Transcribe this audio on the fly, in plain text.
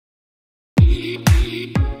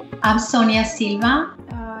I'm Sonia Silva,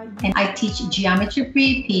 and I teach Geometry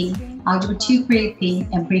Pre-AP, Algebra 2 Pre-AP,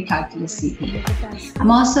 and Pre-Calculus CP.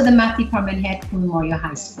 I'm also the Math Department Head for Memorial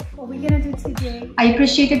High School. What we're going to do today, I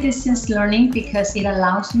appreciate the distance learning because it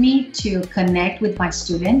allows me to connect with my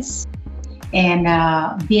students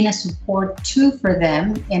and being a support tool for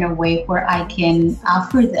them in a way where I can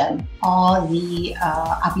offer them all the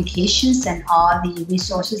applications and all the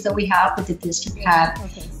resources that we have that the district have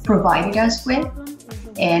provided us with.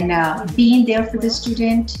 And being there for the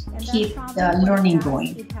student, keep the learning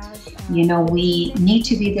going. You know, we need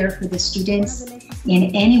to be there for the students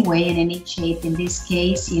in any way, in any shape. In this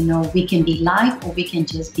case, you know, we can be live or we can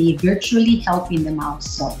just be virtually helping them out.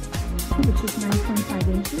 So, which is 9.5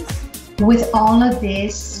 inches. With all of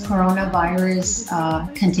this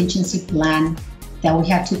coronavirus contingency plan that we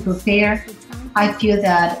have to prepare, I feel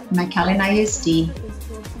that McAllen ISD,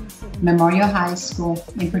 Memorial High School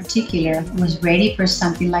in particular, was ready for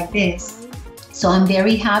something like this. So I'm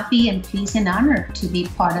very happy and pleased and honored to be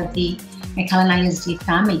part of the McAllen ISD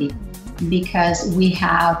family because we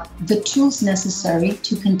have the tools necessary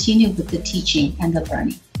to continue with the teaching and the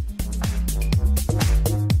learning.